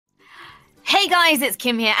Hey guys, it's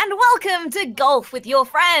Kim here, and welcome to Golf with Your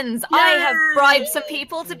Friends. Yay! I have bribed some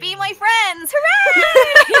people to be my friends.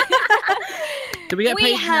 Hooray! Do we get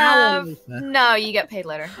paid now? No, you get paid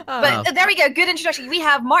later. Oh. But there we go. Good introduction. We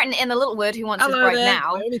have Martin in the Littlewood who wants his bribe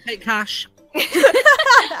now. I only take cash.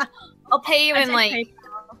 I'll pay you in like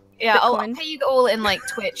I'll pay you all in like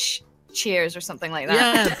Twitch cheers or something like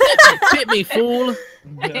that. Yeah, hit me, fool.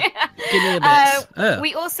 Yeah. Give me a bit.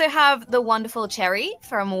 We also have the wonderful Cherry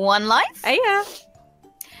from One Life. Hey, yeah.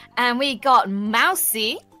 And we got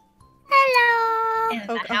Mousy. Hello.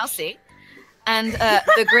 And Mousy. And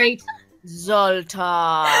the great Zoltan.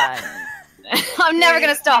 I'm never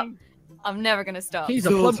gonna stop. I'm never gonna stop. He's a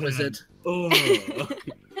plump wizard. Oh.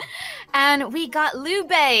 And we got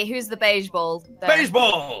Lube, who's the beige ball. Beige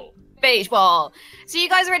ball. Beige ball. So you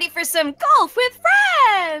guys ready for some golf with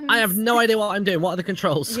friends? I have no idea what I'm doing. What are the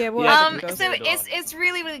controls? Yeah, so it's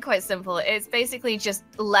really quite simple. It's basically just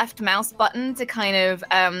left mouse button to kind of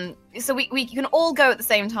so we can all go at the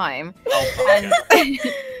same time. Oh, yeah.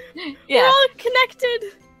 We're all connected.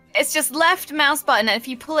 It's just left mouse button, and if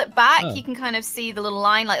you pull it back, you can kind of see the little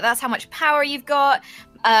line. Like that's how much power you've got.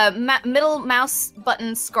 Middle mouse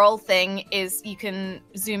button scroll thing is you can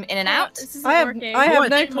zoom in and out. This isn't working. I have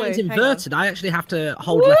no clue. Mine's inverted. I actually have to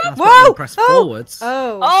hold left mouse button and press forwards.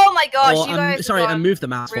 Oh my gosh! Or, you guys and move the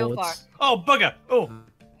mouse forwards. Far. Oh bugger! Oh.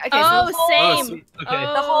 Okay, same. Okay.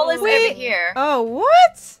 The hole is over here. Oh,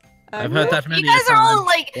 what? I've heard that from you guys are all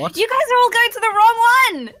like, what? you guys are all going to the wrong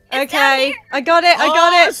one. It's okay, I got it. I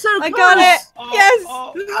got it. So I got it. Yes.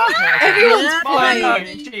 Everyone's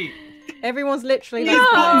playing. Everyone's literally. These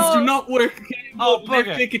buttons do not work. Okay? Left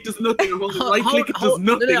click, it does nothing. Right click, it does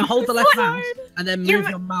nothing. No, hold the left mouse and then move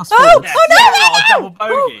your mouse forward. forwards. Oh, double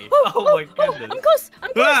bogey. Oh my goodness. I'm close.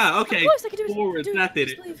 I'm close. Ah, okay. I'm close. I can do it. Forward. That did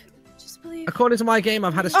it. Just believe. According to my game,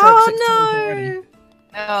 I've had a stroke 6 times already.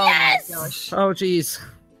 Oh my gosh. Oh jeez.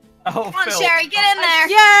 Oh, come on, Sherry, get in there.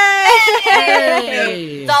 Yay!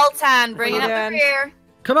 Yay! Zoltan, bring it up the rear.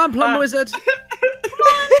 Come on, plum wizard. Come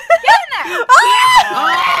on, get in there.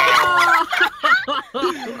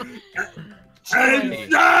 I'm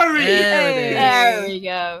sorry. There we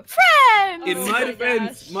go. Friends. In my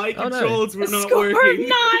defense, my controls were not Score working.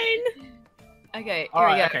 9. Okay, All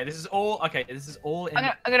right. here we go. Okay, this is all. Okay, this is all. In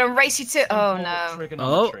I'm gonna race you to. Oh no.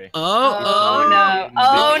 Trigonometry. Oh no.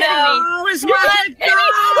 Oh no. It's What?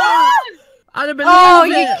 I don't believe Oh, it.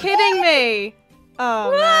 you're kidding me.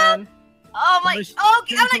 Oh man. Oh my. Oh,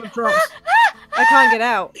 I'm like. I can't get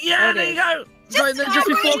out. Yeah, there you go. Just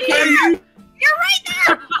before You're right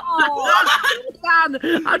there. Oh.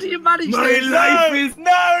 Man, how do you manage My this? life is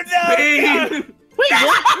pain. Wait,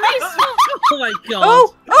 what? Oh my god.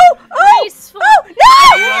 Oh, Graceful.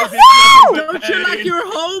 no! Don't you like your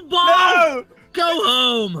home, Bob? No. Go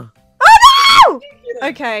home. Oh no!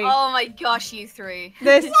 Okay. Oh my gosh, you three.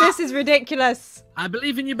 This is ridiculous. I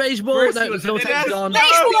believe in you, baseball. Where's No, your- it's all it taken is. gone.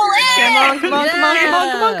 Baseball Come on, in. come on, come on, Yeah. come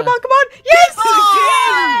on, come on, come on, come on, come on! Yes!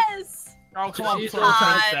 Yes. Oh, come on, Jeez, full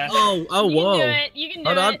time there. Oh, whoa. You can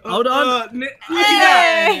Hold on, hold on.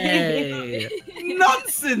 Yay! Hey.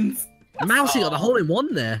 Nonsense. Mousy got the hole in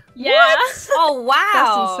one there. Yeah. Oh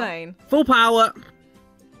wow. That's insane. Full power.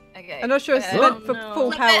 Okay. I'm not sure it's Okay. meant for Oh,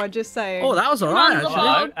 full Flip power, it. just saying. Oh, that was alright, Come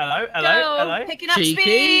actually. on, Hello. Picking up Cheeky.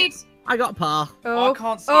 speed. I got par. Oh, I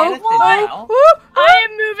can't see anything now. I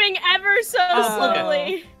am moving ever so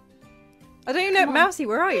slowly. I don't even know. Mousy,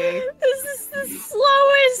 where are you? This is the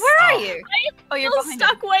slowest. Where are you? Oh, you're behind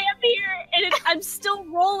stuck way up here, and I'm still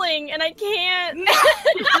rolling, and I can't.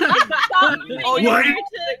 Oh, you Why? need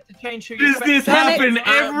to change who you Does this happen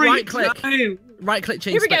every right click. time? Right click,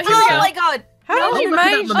 change Here we go, spectrum, Oh sir. my god. How Oh, did you look at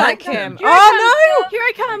that manage that, momentum. Kim? Here I Oh come. Here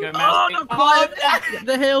I come. Go, Oh, mouse. not quite. Get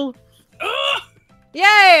the hill. no!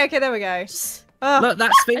 Yay! Okay, there we go. Oh, Look,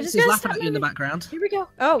 that Sphinx just is gotta laughing stop at you in the moving. background. Here we go.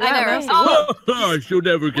 oh wow, I know, Mousy. right? Oh. I should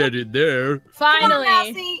never get in there. Come on, Finally.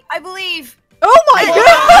 Mousy. I believe. Oh my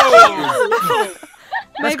Oh. god!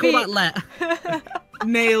 Let's call Maybe. that let.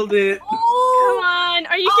 Nailed it. Come on.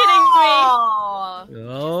 Are you kidding me? Oh.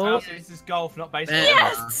 Oh. This is golf, not baseball.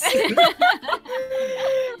 Yeah. Yes.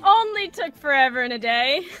 Only took forever and a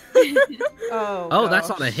day. Oh. Oh, that's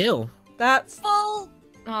gosh. on a hill. That's Full.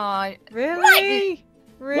 Oh. really.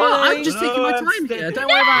 Really. Well, I'm just taking my time here. Don't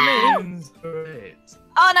worry about me.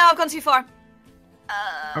 Oh no, I've gone too far.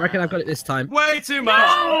 I reckon I've got it this time. Way too much.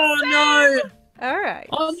 Oh no! All right.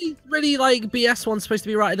 Oh, the really like BS one's supposed to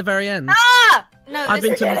be right at the very end. Ah! No, I've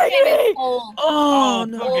this been game to- is all Oh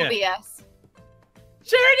no! Okay. BS.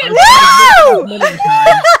 Cheridet. Woo!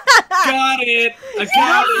 Got it. I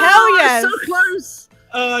got it. Hell yes. So close.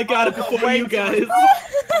 Oh, I got it before you guys.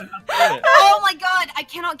 Oh my god, I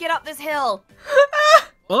cannot get up this hill.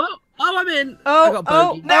 Oh, I'm in. in. I Oh, got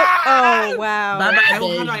oh, bogey. oh, wow. Bye-bye, How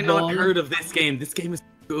had I not baseball. heard of this game? This game is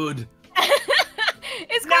good.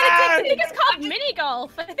 It's I quite think addictive. it's called mini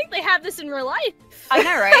golf. I think they have this in real life. I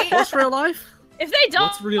know, right? What's real life? If they don't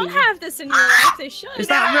What's real life? have this in real life, they should. Is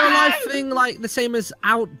that real life thing like the same as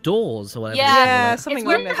outdoors or whatever? Yeah. they call Yeah, it? something It's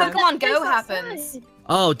where like that. Pokemon Go It's happens.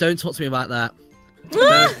 Oh, don't talk to me about that.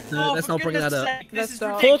 Oh, Let's for not bring that goodness up. sake, this Let's is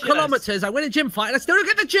stop. 4 ridiculous. kilometers. I win a gym fight and I still don't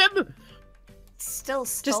get the gym. Still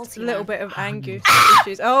Just salty. a little man. bit of Angus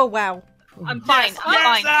issues. Oh, wow. I'm fine. I'm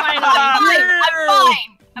fine. Yes, I'm fine.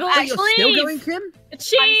 I'm Oh, you're actually. still going, Kim?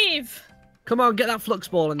 Achieve. Come on, get that flux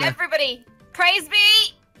ball in there. Everybody, praise me.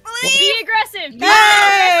 Please. Be aggressive. Be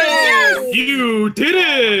Yay! aggressive. You did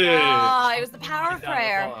it! Oh, it was the power of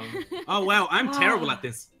prayer. Oh wow, I'm terrible at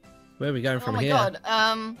this. Where are we going Oh from my here? god.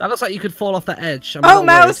 That looks like you could fall off that edge. I'm Oh, not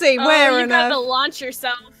worried. Mousy, Oh, where you on got to earth? launch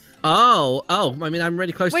yourself. Oh, I mean, I'm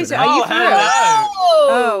really close Wait, to so it are now. you Oh, for real? hello.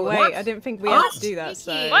 Oh, wait, What? I didn't think we Oh, had to do that,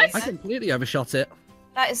 so. sneaky. What? I completely overshot it.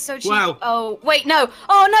 That is so cheap. Wow. Oh, wait, no.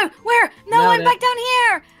 Oh, no. Where? No, No, I'm no. back down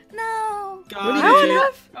here. No. Got How on it.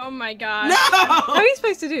 earth? Oh my god. How are No! you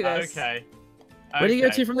supposed to do this? Okay. Where do you go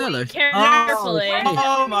to from there, though? Carefully.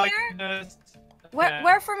 Oh my goodness.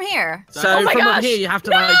 Where from here? So Oh my from up gosh. here, you have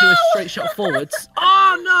to like do a straight shot forwards.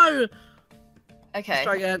 Oh no! Okay.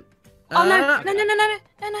 Try again. Oh, no.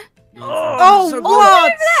 Oh, so what?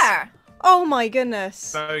 Over there. Oh my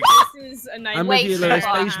goodness. Bogus. This is a nice I'm Wait, with you, so Lewis.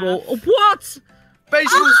 far. Baseball. Oh, what?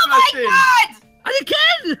 Baseball Oh my smashing. god! And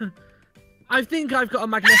again! I think I've got a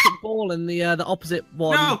magnetic ball in the opposite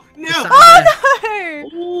one. No! No! Is that Oh there? no!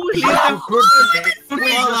 Ooh, Please yeah. don't fall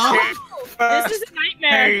off. This is a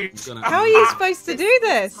nightmare. How are you supposed to do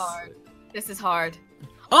this? This is hard.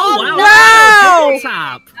 Oh, Oh, wow! no!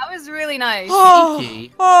 Tap. That was really nice. Oh,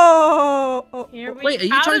 Cheeky. oh. Here we Wait, are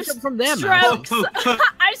you out trying of to jump from there, man? strokes.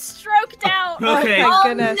 I stroked out. Okay. Oh, Oh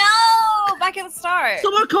goodness. no! Back at the start.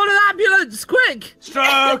 Someone call an ambulance, quick!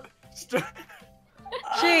 Stroke.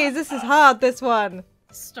 Jeez, this is hard, this one.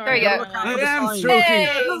 There you go. I am Fine. stroking. Hey.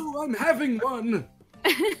 Oh, I'm having one.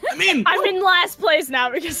 I'm in. I'm in last place now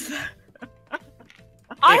because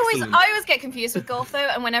I Excellent. always get confused with golf though,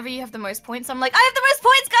 and whenever you have the most points, I'm like, I have the most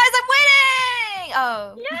points, guys! I'm winning!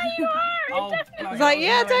 Oh. yeah, you are. Oh, Definitely. It's like,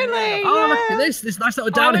 yeah, totally. Oh, look Yeah. at this nice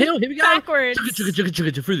little Oh, I went downhill. Here we go. backwards. Chugga, chugga,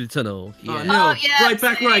 chugga, chugga, through the tunnel. Oh, Yeah. no. Oh, yeah, Right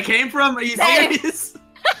back where I came from? Are you Same. serious?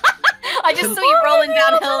 I just saw you rolling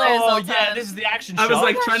downhill there. Oh Zoltan. yeah, this is the action I was shot.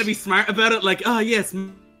 like trying to be smart about it, like, oh yes,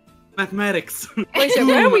 mathematics. Wait, so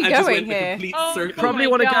where are we I just going went the here? complete Oh, circle. Probably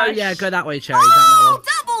my want to go, gosh. yeah, go that way, Cherry. Down that Oh, one.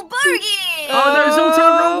 double bogey! Oh, no, Zoltan,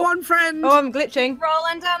 wrong one, friend. Oh, I'm glitching.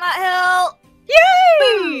 Rolling down that hill.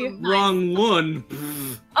 Yay! Boom. Wrong one.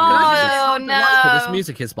 Oh Delightful this no!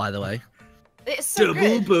 music is, by the way. It's so Double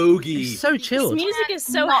good. bogey. It's so This chilled. music is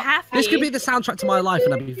so Not- happy. This could be the soundtrack to my life,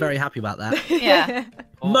 and I'd be very happy about that. Yeah.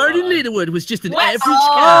 Martin Littlewood was just an What? average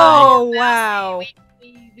Oh. guy, Oh, wow.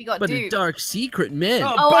 We got but a duped. dark secret man.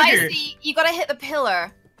 Oh. Oh, I bugger. see. You gotta hit the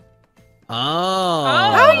pillar. Oh.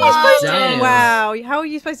 How are you supposed damn. to? Wow, how are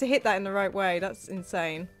you supposed to hit that in the right way? That's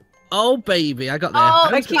insane. Oh, baby, I got there. Oh,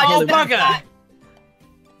 I I keep- got Oh there. bugger.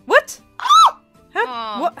 What? Oh!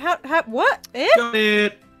 How? What? How? What? Eh? Got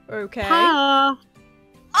it. Okay. Pa.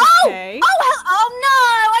 Oh! Okay. Oh no!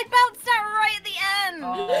 I bounced out right at the end.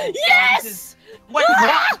 Oh, Yes! this is- Wait,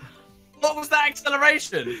 what? What was that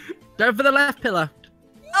acceleration? Go for the left pillar.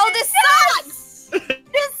 Oh, this sucks!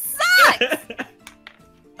 This sucks!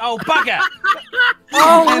 Oh bugger.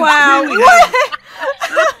 Oh wow. Really What?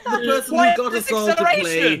 The person What who got is us all to play.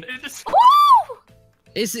 acceleration? It just- Woo!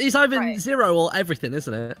 It's either Right. zero or everything,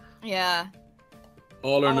 isn't it? Yeah.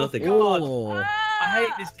 All or Oh, nothing. God. Oh. I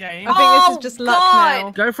hate this game. I think this Oh, is just luck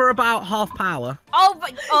God. Go for about half power. Oh,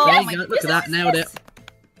 but oh There my you go. Look at that. Nailed it.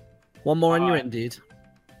 One more and you're in, dude.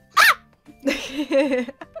 now.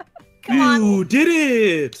 Come on, You did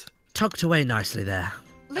it. Tucked away nicely there.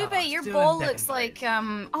 Lupe. Your still ball in looks second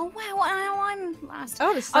like Oh wow! Now I'm last.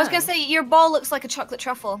 Oh, the I was gonna say your ball looks like a chocolate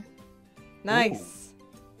truffle. Nice.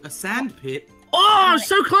 A sand pit. Oh,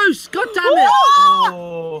 so close. God damn it.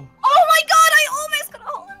 Oh. Oh my god! I almost got a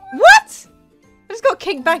hole in one. What? I just got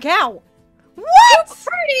kicked back out. What?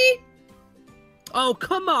 Pretty. Oh,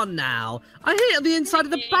 come on now. I hit at the inside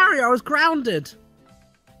of the barrier. I was grounded.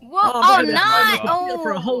 Whoa! Oh, Oh, man, nice! I was Oh,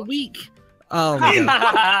 for a whole week. Oh, my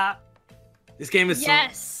God. This game is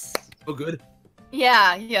Yes. so good.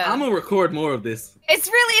 Yeah, I'm yeah. gonna record more of this. It's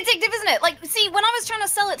really addictive, isn't it? Like, see, when I was trying to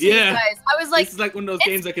sell it to Yeah. you guys, I was like, This is like one of those it's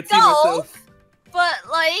games I could see golf, myself. but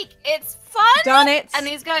like, it's fun. Done it. And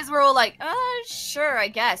these guys were all like, sure, I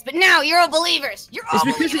guess. But now you're all believers. You're all It's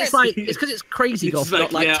because believers. it's like it's because it's crazy It's golf, like,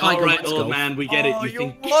 not like yeah, Tiger all right, Woods old golf. man, we get it. Oh, You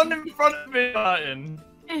you're think one in front of me, Martin.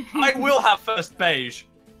 I will have first beige.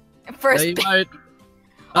 First. No, you won't.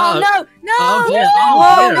 Oh no! No! Oh, dear.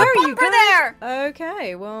 Whoa, dear. where are you Over going? there!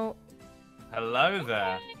 Okay, well. Hello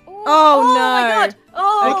there. Oh, no. my god!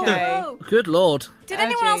 Oh Okay. no! Good lord. Did Oh,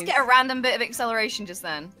 anyone else jeez. get a random bit of acceleration just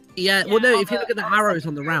then? Yeah, well, no, Yeah, if you look at the but- arrows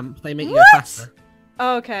on the ramp, they make you go What? faster.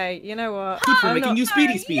 Okay, you know what? Good for I'm making not- you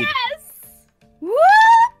speedy speed. What?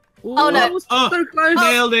 Ooh, Oh, no. that was Oh, so close.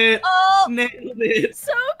 Nailed it. Oh! Nailed it.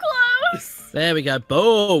 So close. There we go.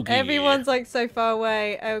 Bogey. Everyone's like so far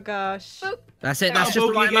away. Oh gosh. Boop. That's it. That's Oh, just the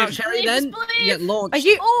bogey right amount, again. Cherry. Please, Then please. you get launched. Are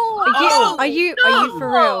you? Oh! Are you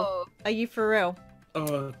for real? Are you for real?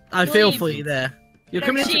 I feel Please. for you there. You're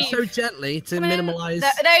coming into it so gently to Come in. minimalise.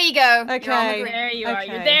 There you go. You're on the Okay. green. There you are.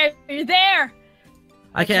 You're Okay. there. You're there.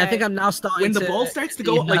 Okay, I Okay. think I'm now starting When to... the ball starts to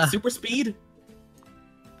go at like super speed,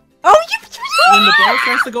 Oh, when the ball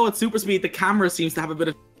starts to go at super speed, the camera seems to have a bit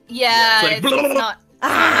of. Yeah, It's like, it's not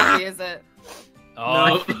happy, is it? Oh,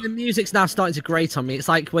 I think the music's now starting to grate on me. It's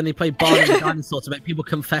like when they play Barney the Dinosaur to make people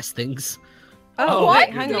confess things. Oh, Oh, wait,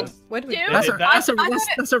 my hang on. goodness. Where do we Dude. go? That's a, I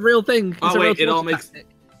that's a real thing. Oh, It's a real wait, it all torture makes- tactic.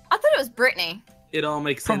 I thought it was Brittany. It all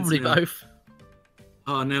makes sense. Probably now. both.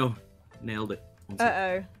 Oh no, nailed it. One second.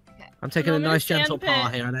 Uh-oh. I'm taking a I'm in a nice gentle sandpit.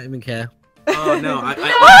 part here. I don't even care. Oh no,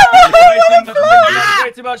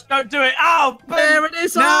 way too much. Don't do it. Ow! There it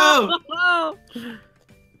is. No! Oh!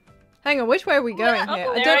 Hang on, which way are we going Oh, here?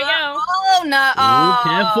 I there don't, we go. Oh no! Ooh, Oh,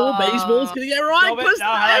 careful. Baseball's gonna get right. Stop it. Close No,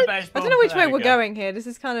 to hello, it. baseball. I don't know which There way we we're go. going here. This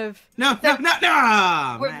is kind of... no.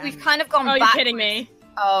 We've kind of gone Oh, back. you're kidding me.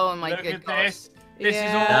 Oh my Look good at god! this. This is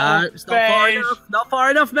Yeah. all No, it's not far beige. enough. Not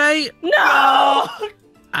far enough, mate. No.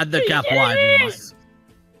 And the gap kidding me? widens.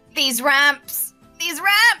 These ramps! These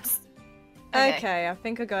ramps! Okay, I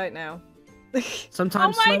think I got it now.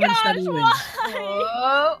 Sometimes Oh my slow and steady gosh. wins. Why?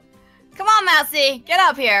 Whoa! Come on, Mousy, get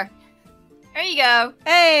up here. There you go.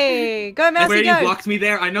 Hey, go I Mousy, swear you go! blocked me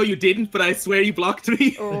there. I know you didn't, but I swear you blocked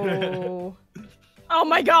me. Oh. Oh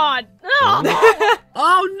my god. No.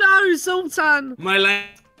 Oh no, Sultan! My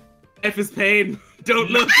life is pain. Don't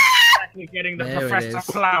look. You're getting the There it Professor is.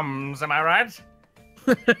 Plums, am I right?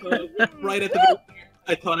 Right at the very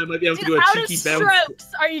I thought I might be able to do a Out of cheeky bounce. strokes.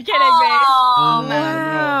 Are you kidding me? Oh, Oh,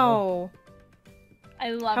 man. Wow. I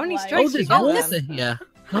love How many life. Oh, strokes there's you got water then? here.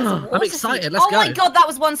 Water I'm excited. Let's oh go. my god, that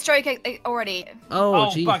was one stroke already. Oh, Oh,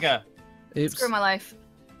 jeez. bugger. Oops. Screw my life.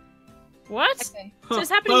 What? Okay. So it's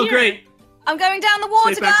happening Oh here. great. I'm going down the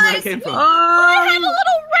water, Straight back from where I guys. came from. I had a Oh,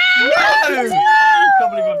 little rat. I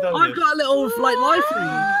can't believe I've done I've this. got a little like life ring.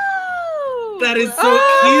 That is so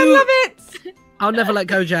Oh, I love it! I'll never let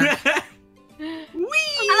go, Jack. cute.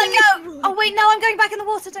 I let go. Oh wait, no, I'm going back in the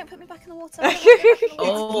water. Don't put me back in the water.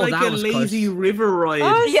 Oh, Like that a was lazy close. river ride.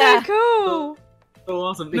 Oh, Yeah. so cool! So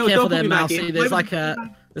awesome. Be no, careful don't put there, me back Mousy. in.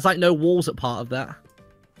 There's like no walls at part of that.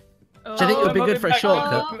 Oh. Do you think it would be I'm good for a back.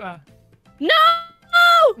 shortcut? No!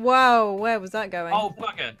 Wow, where was that going? Oh,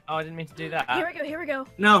 bugger. Oh, I didn't mean to do that. Here we go. Here we go.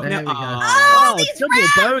 No, There no. we go. Aw. Oh, these double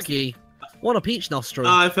ramps! bogey. What a peach nostril.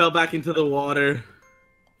 I fell back into the water.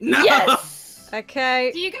 No. Yes.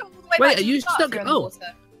 Okay. Do you go all the way Wait, back are to you the start stuck- if you're in the oh.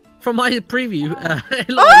 water? From my preview, it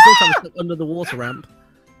looked like Sultan was stuck under the water ramp.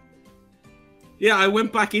 Yeah, I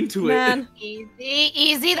went back into it. Man. Easy,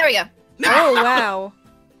 easy. There we go. Oh, wow.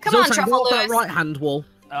 Come on, Sultan, Truffle go up that Lewis. right hand wall.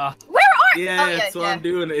 Where are you? Yeah, Oh, that's what I'm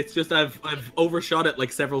doing. It's just I've overshot it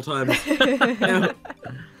like several times. Don't Alright,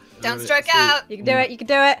 stroke sweet. out. You can do it, you can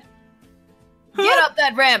do it. Get up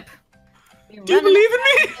that ramp. Do you believe in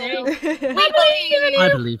me? There you We believe. I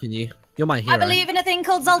believe in you. You're my hero. I believe in a thing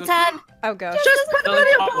called Zoltan. Oh gosh. Just put the Doesn't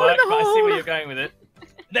bloody quite ball in work, the but I see where hole. you're going with it.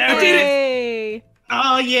 There I it did is. it. Hey.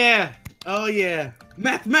 Oh yeah. Oh yeah.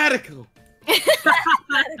 Mathematical.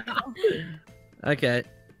 Okay.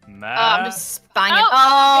 I'm just banging. Oh,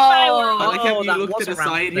 I Oh. like how Oh, you that look was to the a ramp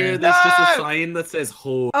side there. here. There's just a No! sign that says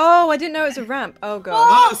 "Ho." Oh, I didn't know it was a ramp. Oh god.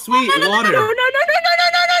 Oh, sweet No, water. no, no, no, no, no,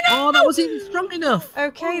 no, no, Oh, that was even strong enough.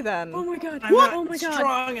 Okay then. Oh my god. I'm not Oh my god.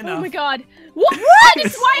 strong enough. Oh my god. What? Why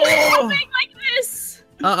is it moving like this?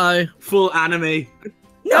 Uh-oh. Full anime.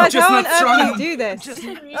 Guys, just how on not earth strong do you enough. do this? Just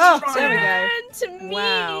Oh, strong there we enough. go. To me.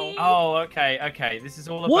 Wow. Oh, okay. This is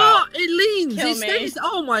all about. What? It leans. Kill It me. stays.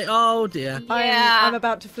 Oh my. Oh dear. Yeah. I'm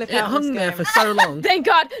about to flip It out hung this there game. for so long. Thank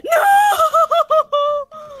God. No!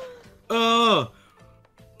 Oh.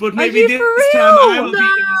 But Are maybe you this for time I real? will No!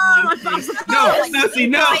 be. No, Nancy,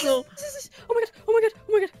 no. Oh my god. Oh my god.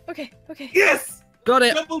 Oh my god. Okay. Okay. Yes. Got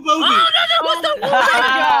it. Double bogey. Oh my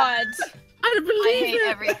god. I don't I believe hate it.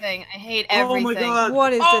 everything. I hate Oh everything. my god.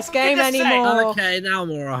 What is Oh, this for game goodness sake. anymore? Okay, now I'm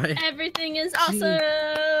alright. Everything is Gee. awesome.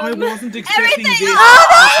 I wasn't expecting Everything- this.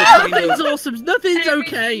 Oh, as the kind Nothing's of- awesome. Nothing's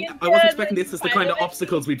Everything okay. is I wasn't good expecting this as the kind of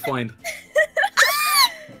obstacles we'd find.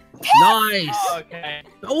 Nice. Oh, okay.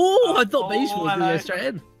 Oh, I thought Oh, beige was going to hello. go straight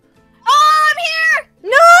in. Oh, I'm here!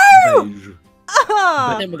 No! Beige. But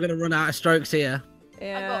Ah. then we're going to run out of strokes here. I've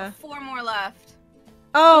Yeah. got 4 more left.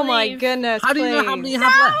 Oh my Leave. goodness. How do you know how many please. you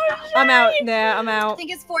have left? I'm out there. I'm I out.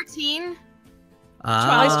 think it's 14.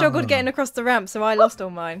 I Ah. struggled getting across the ramp, so I lost all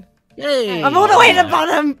mine. Yay. I'm all the way to the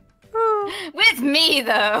bottom. With me,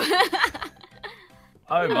 though.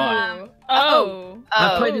 Oh my.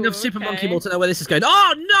 I've played enough Super okay. Monkey Ball to know where this is going.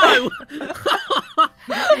 Oh no! No,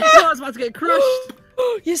 I was about to get crushed.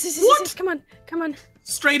 Yes, yes, yes, What? yes. Come on, come on.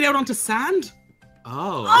 Straight out onto sand?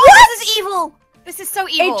 Oh. Oh, this is evil. This is so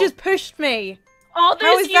evil. It just pushed me. All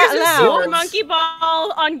How those is that years of allowed? Super Monkey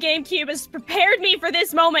Ball on GameCube has prepared me for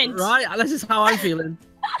this moment. Right, this is how I'm feeling.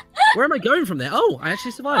 Where am I going from there? Oh, I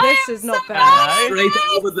actually survived. This is not bad. Hello.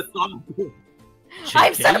 Straight over the top.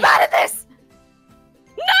 I'm so Cheeky. bad at this.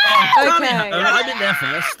 Damn it, Okay. I'm in there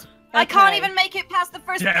first. I can't Okay. even make it past the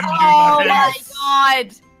first. Damn you, Oh my Marcus.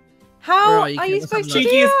 god. How Where are are you, you Kim? Let's supposed have to a do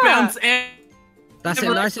Cheekiest that? bounce ever. That's it,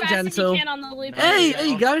 Never nice and Fast as you gentle. can on the loop. Hey, there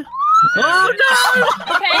you go. Oh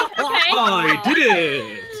no! Okay, okay. I did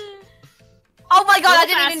it. Oh my god, I Little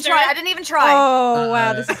didn't even faster. try. I didn't even try. Oh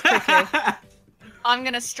wow, this is tricky. I'm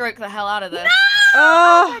gonna stroke the hell out of this.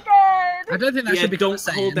 Oh, I don't think that Yeah, should be don't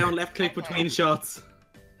saying. hold down left click between shots.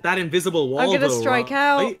 That invisible wall. I'm gonna though, strike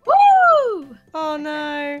Rob. out. Wait, Woo! oh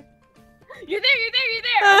no. You're there, you're there, you're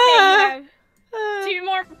there. Ah. Okay, you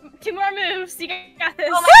have two more moves. You got this.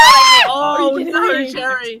 Oh my god. Oh you no, kidding me?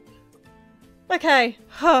 Jerry! Okay.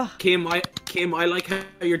 Huh. Kim, I like how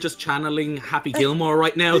you're just channeling Happy Gilmore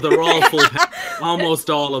right now. They're all full, almost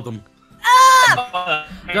all of them.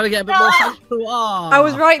 Gotta get a bit more sensible. Oh. I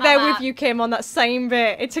was right there with you, Kim, on that same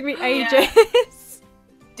bit. It took me ages.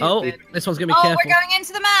 Oh, Stupid. this one's gonna be Oh, careful. we're going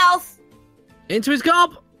into the mouth. Into his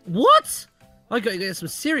gob. What? I gotta get some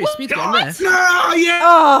serious speed going there. No, yeah,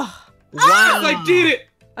 Oh, Wow! I did it.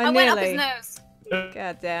 I I went up his nearly. nose.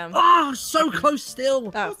 God damn. Oh, so close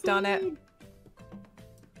still. Oh, done it.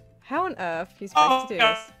 How on earth are you supposed to do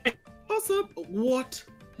this? Awesome. What?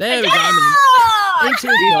 There we go. I'm Oh, in. Into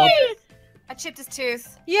his gob. I chipped his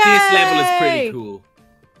tooth. Yay! This level is pretty cool.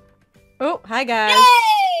 Oh, hi guys.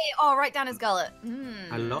 Yay! Oh, right down his gullet. Mm.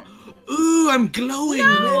 Hello. Ooh, I'm glowing.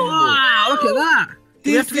 now. Wow! Look at that.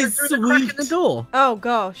 Do we have to This go is through the crack in the sweet. door? Oh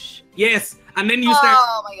gosh. Yes, and then you start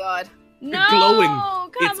Oh my god. No, glowing.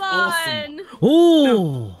 come It's on. awesome.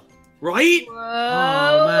 Ooh! right. Whoa.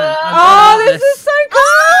 Oh man! Oh, this is so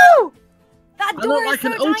cool! That I door look is like so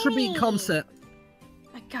an Ultra tiny. Beat concert.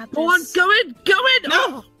 I got this. Go on, go in, go in! No.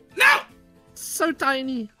 Oh, No. so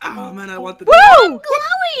tiny. Oh man, I want the Woo!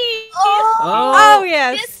 Chloe! Oh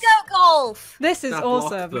yes. Disco golf. This is that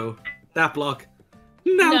awesome. block though. That block.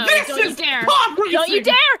 Now No, this don't you is dare. pod Don't you racing.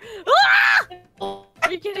 dare! Ah!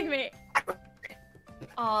 Are you kidding me?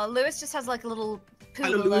 Oh, Lewis just has like a little poo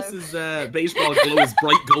Hello, below. Lewis's baseball glow is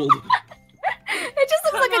bright gold. It just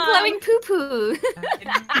looks like a Come glowing on. poo poo.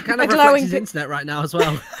 It kind A of glowing reflects his pic- internet right now as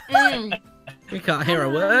well. We can't hear a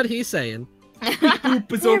word he's saying.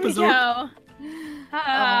 Oop, is Here up, we is up. go.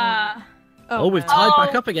 Ah. Oh, we've man. tied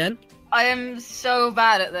back Oh. up again. I am so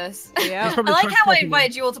bad at this. Yeah. He's I probably like how I trustworthy.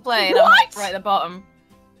 invited you all to play and I'm like right at the bottom.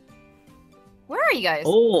 Where are you guys?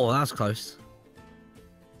 Oh, that's close.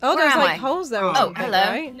 Oh, Where there's am like I? holes there. or Oh, something, hello.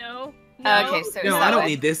 right? No. Oh, No. okay, so it's No, that I don't way.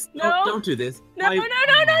 need this. No. Don't do this. No, no,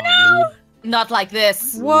 no, no. Not like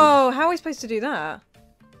this. Whoa, how are we supposed to do that?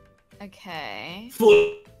 Okay.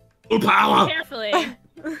 Full power. Carefully.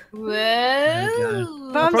 go. Whoa.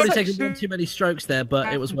 But I've I'm probably so- taken one too many strokes there,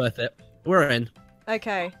 but it was worth it. We're in.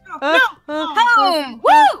 Okay. No, Home!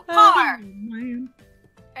 Woo! Car!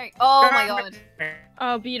 Hey, oh my god.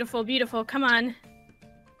 Oh, beautiful, beautiful. Come on.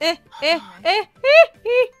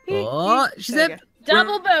 Oh, she There said.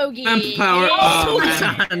 Double bogey. Amp power. Oh, man.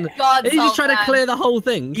 Sultan. God, He's just trying to Sultan. clear the whole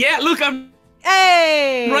thing. Yeah, look, I'm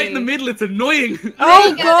Hey! right in the middle. It's annoing. Oh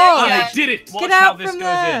you go, there you god! go. I did it. Watch Get how out this from goes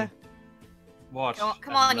there! in. Watch.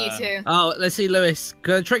 Come on, you two. Oh, let's see, Lewis.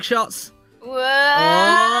 Go trick shots. Whoa!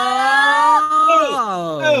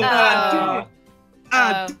 Oh. Oh, Oh.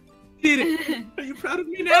 I did it. Are you proud of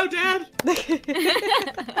me now, Dad? Not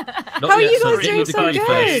How are yet, you guys sorry. doing Need to so go good?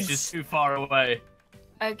 first. It's just too far away.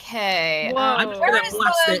 Okay. Whoa. I'm just Where gonna is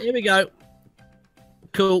blast the- it. Here we go.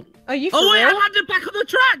 Cool. Are you for Oh wait, I real? landed back on the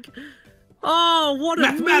track. Oh, what a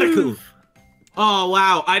Mathematical. move. Oh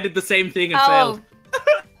wow, I did the same thing and Oh. failed.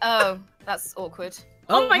 Oh, that's awkward.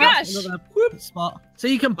 Oh my that's gosh. another spot. So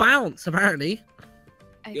you can bounce, apparently.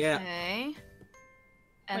 Okay. Yeah.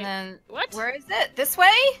 And Wait, then What? where is it? This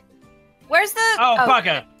way? Where's the? Oh,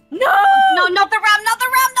 bugger. No! No, not the ram! Not the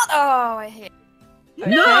ram! Not. Oh, I hate.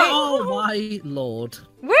 No, oh my lord.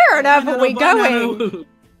 Where on earth are we Banana. going?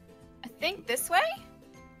 think this way?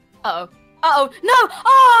 Uh-oh. Uh-oh. No!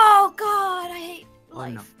 Oh, God, I hate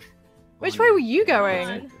life. no. Which way were you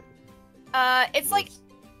going? It's like...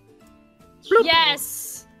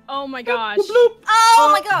 Yes. Oh my gosh. Oh,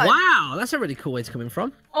 my God. Wow, that's a really cool way to come in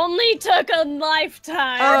from. Only took a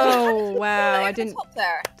lifetime. Oh wow, I Look didn't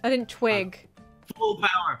there. twig. Full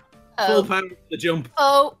power. Oh. Full power to the jump.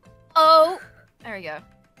 Oh. There we go.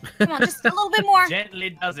 Come on, just a little bit more. Gently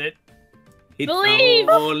does it. It's Believe.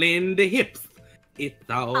 all in the hips. It's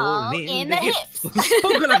all All in the hips.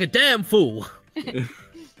 Spoken like a damn fool.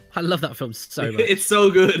 I love that film so much. It's so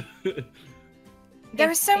good. There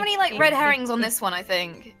are so many like red herrings on this one, I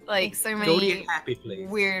think. Like so Go to your many happy place.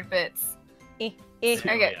 weird bits. Eh,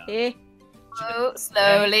 Okay. eh, Oh,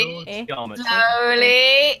 slowly. eh.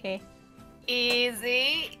 Slowly.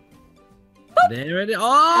 Easy. There it is. Oh!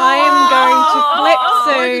 I am going to flip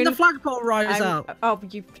Why did the soon. flagpole rise I'm- out? Oh,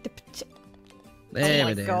 you. There Oh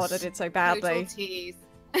my it is. god, I did so badly. Brutal tease.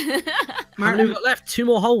 How many Martin, we got left? 2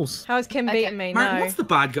 more holes. How's Kim Okay. beating me? Martin, No. what's the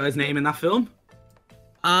bad guy's name in that film?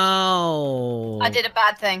 Oh. I did a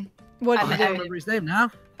bad thing. What I did you don't do? remember his name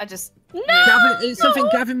now. I just Gavin, it's something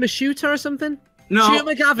Gavin Mashuta or something? No. Shoot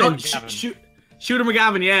McGavin. Shooter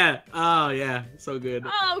McGavin, yeah. Oh, yeah. So good.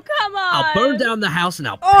 Oh, come on. I'll burn down the house and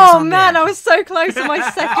I'll piss Oh on man, the I was so close to my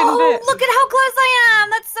second Oh, bit. look at how close I am!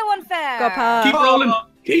 That's so unfair. Got past. Keep rolling.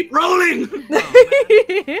 Keep rolling.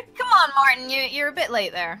 Come on, Martin. You're a bit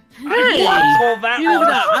late there. Hey! Call that You look at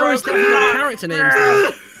that. I one. was thinking about character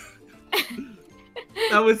names.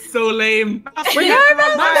 That was so lame. Wait, No,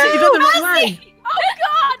 Mousy, you've done the wrong way. Oh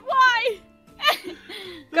God, why?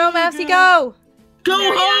 Go, Mousy, go! Go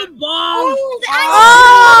home, Bob!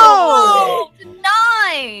 Oh!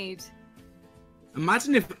 Denied.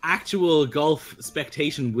 Imagine if actual golf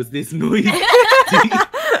spectation was this noisy.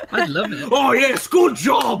 I'd love it. Oh, yes. Good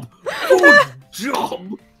job. Good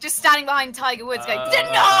job. Just standing behind Tiger Woods going, Uh,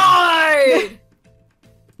 denied!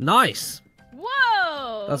 Nice.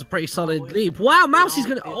 Whoa. That's a pretty solid leap. Wow, Mousy's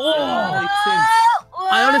gonna. Oh! Makes sense.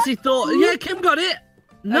 I honestly thought. Yeah, Kim got it.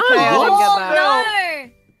 No! Okay, I didn't what? get that.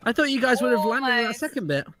 No! I thought you guys would have landed in that Almost. second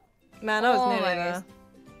bit. Man, I was nearly Almost. there.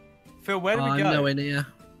 Phil, where did Oh, we go? nowhere near.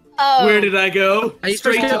 Oh. Where did I go? Are you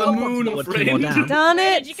Straight supposed to to the go moon, up or two more friend. down? Done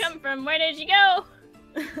Where it! did you come from? Where did you go?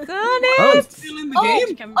 Done Oh. it! Still in the Oh.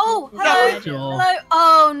 game? Come Oh, from- hello. Sure. Hello.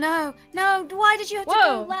 Oh, no. No, why did you have to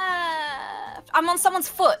Whoa. go left? I'm on someone's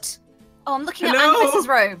foot. Oh, I'm looking Hello? at Angus'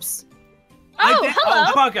 robes. I Oh, did-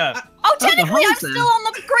 hello. Bugger. Oh, the technically, I'm holes still there. on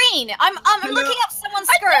the green. I'm Hello? looking up someone's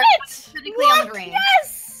I skirt. did it. Technically on the green.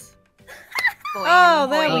 Yes. Boing, Oh,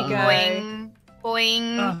 there boing, we go. Boing,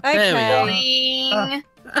 boing, There we go. Okay.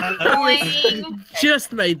 boing, boing.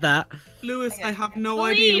 Just made that. Lewis, Okay. I have no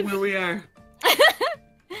Believe. idea where we are.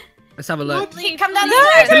 Let's have a look. Keep come down the No.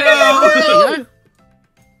 stairs. Hello. There you go.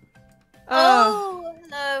 Oh. Oh,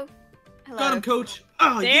 hello. Hello. Got him, coach.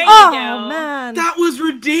 Oh, There yeah. you Oh go. man. That was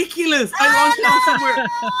ridiculous. I launched out somewhere.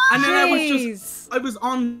 And then Jeez. I was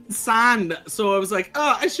on sand, so I was like,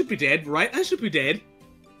 oh, I should be dead, right? I should be dead.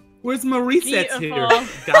 Where's my resets here?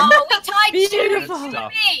 Beautiful. Damn. Oh, we tied. Beautiful. Good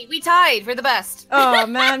me. We tied. We're the best. Oh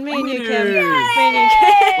man, me and you, Kim. Me Winners. and you,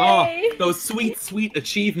 Kim. Oh, those sweet, sweet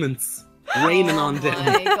achievements raining on Oh them.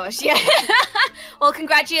 my gosh, yeah. Well,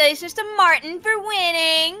 congratulations to Martin for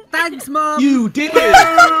winning. Thanks, Mom. You did it!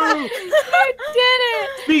 I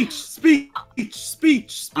did Speech, speech, speech,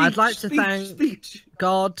 speech. I'd like to speech, thank- Speech.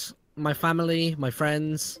 God, my family, my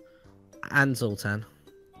friends, and Zoltan.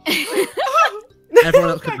 it. Everyone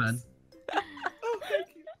else can ban.